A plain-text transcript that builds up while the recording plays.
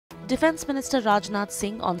Defence Minister Rajnath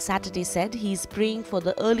Singh on Saturday said he is praying for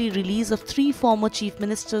the early release of 3 former Chief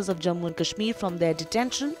Ministers of Jammu and Kashmir from their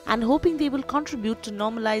detention and hoping they will contribute to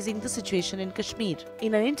normalizing the situation in Kashmir.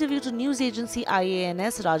 In an interview to news agency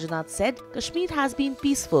IANS, Rajnath said, "Kashmir has been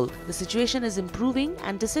peaceful. The situation is improving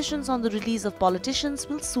and decisions on the release of politicians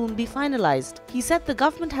will soon be finalised." He said the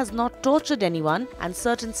government has not tortured anyone and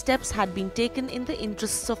certain steps had been taken in the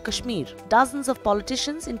interests of Kashmir. Dozens of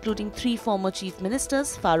politicians, including 3 former Chief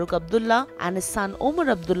Ministers, Farooq Abdullah and his son Omar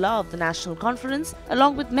Abdullah of the National Conference,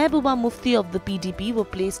 along with Mehbooba Mufti of the PDP,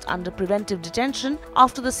 were placed under preventive detention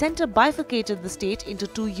after the centre bifurcated the state into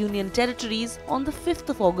 2 union territories on the 5th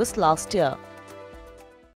of August last year.